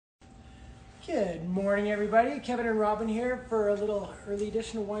Good morning, everybody. Kevin and Robin here for a little early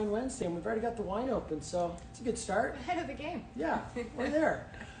edition of Wine Wednesday, and we've already got the wine open, so it's a good start. Ahead of the game. Yeah, we're there.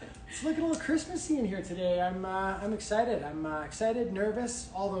 It's looking a little Christmassy in here today. I'm excited. I'm excited, nervous,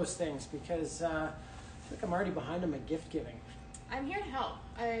 all those things, because I think I'm already behind on my gift giving. I'm here to help.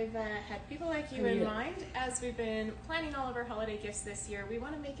 I've had people like you in mind as we've been planning all of our holiday gifts this year. We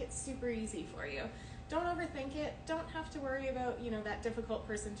want to make it super easy for you. Don't overthink it. Don't have to worry about, that difficult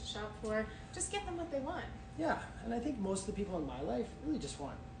person to shop for. Just get them what they want. Yeah, and I think most of the people in my life really just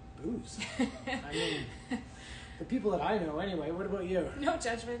want booze. I mean, the people that I know anyway. What about you? No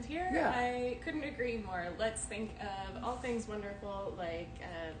judgment here. Yeah. I couldn't agree more. Let's think of all things wonderful, like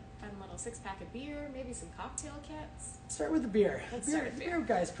a fun little 6-pack of beer, maybe some cocktail kits. Start with the beer. Let's The start with beer. beer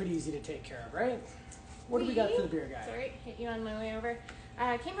guy's pretty easy to take care of, right? What do we got for the beer guy? Sorry, hit you on my way over.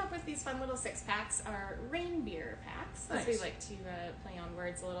 Came up with these fun little 6-packs, our rain beer packs, as we Nice. like to play on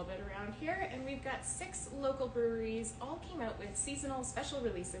words a little bit around here. And we've got 6 local breweries, all came out with seasonal special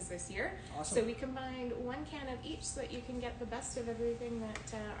releases this year. Awesome. So we combined 1 can of each so that you can get the best of everything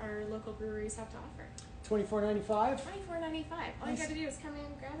that our local breweries have to offer. $24.95. $24.95. All Nice. you got to do is come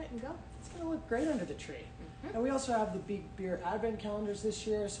in, grab it, and go. It's gonna look great under the tree. Mhm. And we also have the big beer advent calendars this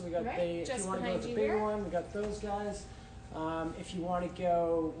year. So we got Right, if just you want to go with behind the you bigger here. one, we got those guys. If you want to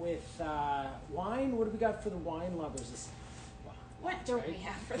go with wine, what do we got for the wine lovers? What don't we right?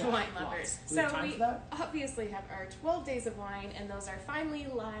 have for the Yeah, wine lots. lovers? Do we have time we for that? obviously have our 12 days of wine, and those are finally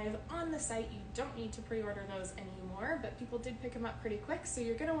live on the site. You don't need to pre-order those anymore, but people did pick them up pretty quick, so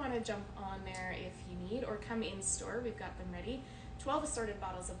you're going to want to jump on there if you need, or come in store. We've got them ready. 12 assorted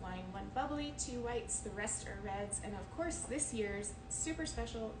bottles of wine, 1 bubbly, 2 whites, the rest are reds, and of course this year's super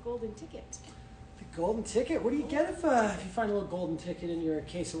special golden ticket. The golden ticket. What do you get if you find a little golden ticket in your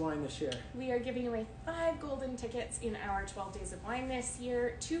case of wine this year? We are giving away 5 golden tickets in our 12 days of wine this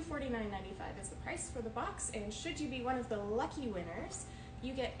year. $249.95 is the price for the box, and should you be one of the lucky winners,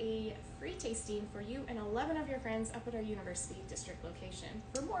 you get a free tasting for you and 11 of your friends up at our University District location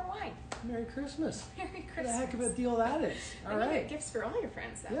for more wine. Merry Christmas. Merry What Christmas. a heck of a deal that is. All And you right. get gifts for all your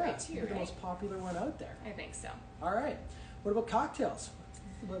friends that Yeah, way too, you're the right? most popular one out there. I think so. All right. What about cocktails?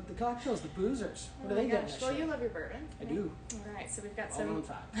 What about the cocktails, the boozers? What Oh are they my getting gosh. this Well, year? you love your bourbon. I right? do. All right, so we've got Well-known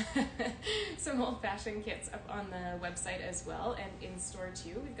some fact. some old-fashioned kits up on the website as well, and in store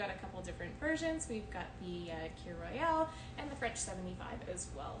too. We've got a couple different versions. We've got the Kir Royale and the French 75 as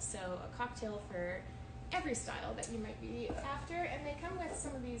well. So a cocktail for every style that you might be after, and they come with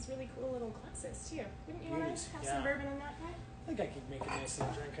some of these really cool little glasses too. Wouldn't you want Beauties, to have yeah. some bourbon in that guy? I think I could make a nice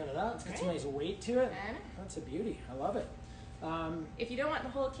little drink out of that. It's got some Right. nice weight to it. And That's a beauty. I love it. if you don't want the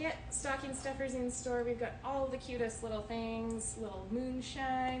whole kit, stocking stuffers in store. We've got all the cutest little things, little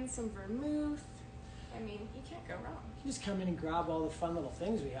moonshine, some vermouth. I mean, you can't go wrong. You just come in and grab all the fun little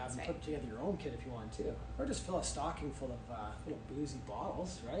things we have That's and right. put together your own kit if you want to. Or just fill a stocking full of little boozy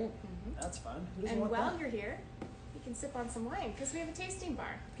bottles, right? Mhm. That's fun. Who doesn't And want while that? you're here, you can sip on some wine because we have a tasting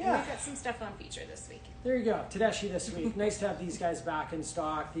bar. Yeah. And we've got some stuff on feature this week. There you go. Tedeschi this week. Nice to have these guys back in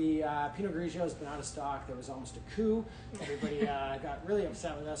stock. The Pinot Grigio has been out of stock. There was almost a coup. Everybody got really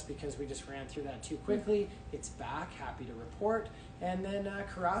upset with us because we just ran through that too quickly. It's back. Happy to report. And then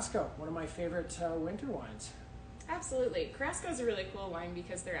Carrasco, one of my favorite winter wines. Absolutely. Carrasco is a really cool wine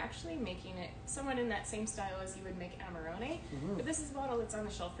because they're actually making it somewhat in that same style as you would make Amarone. Mhm. But this is a bottle that's on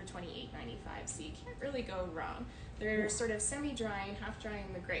the shelf for $28.95, so you can't really go wrong. They're Cool. sort of semi-drying,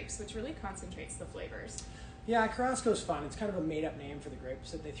 half-drying the grapes, which really concentrates the flavors. Yeah, Carrasco's fun. It's kind of a made-up name for the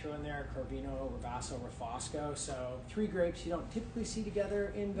grapes that they throw in there: Corvino, Rovasso, Refosco. So 3 grapes you don't typically see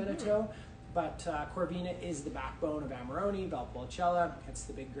together in Veneto. But Corvina is the backbone of Amarone, Valpolicella. It's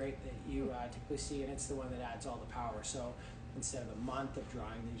the big grape that you typically see, and it's the one that adds all the power. So instead of a month of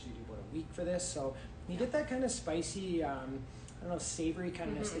drying, they usually do about a week for this. So you get that kind of spicy, I don't know, savory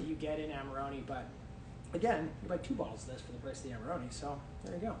kindness that you get in Amarone. But again, you buy 2 bottles of this for the price of the Amarone. So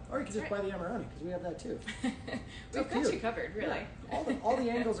there you go. Or you can just That's buy right. the Amarone because we have that too. We've up to got you. you covered, really. Yeah, all the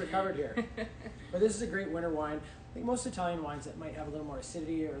angles are covered here. But this is a great winter wine. I think most Italian wines that might have a little more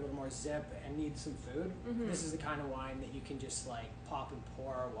acidity or a little more zip and need some food, this is the kind of wine that you can just like pop and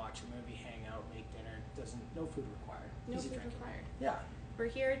pour, watch a movie, hang out, make dinner. No food required. No Easy food drinking. required. Yeah, We're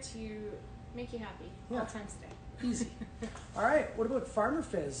here to make you happy Yeah. all times a day. easy. All right, what about Farmer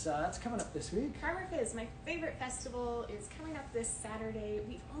Fizz? That's coming up this week. Farmer Fizz, my favorite festival, is coming up this Saturday.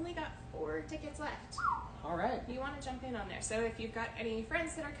 We've only got 4 tickets left. All right. You want to jump in on there. So if you've got any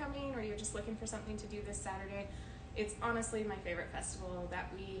friends that are coming or you're just looking for something to do this Saturday, it's honestly my favorite festival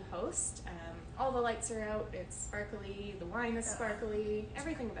that we host. All the lights are out, it's sparkly, the wine is sparkly,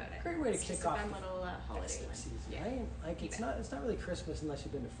 everything about it. Great way to It's kick just a off fun the little holiday festive one. season, Yeah. right? Like You it's bet. not really Christmas unless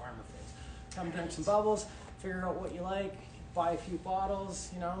you've been to Farmer Fizz. Come drink some bubbles, figure out what you like, buy a few bottles,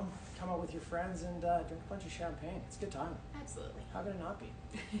 you know, come out with your friends and drink a bunch of champagne. It's a good time. Absolutely. How could it not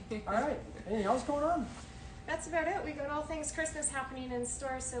be? All right. Anything else going on? That's about it. We got all things Christmas happening in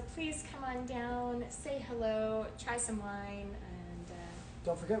store, so please come on down, say hello, try some wine, and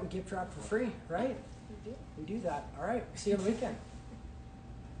Don't forget, we gift wrap for free, right? we do. We do that. All right. See you on the weekend.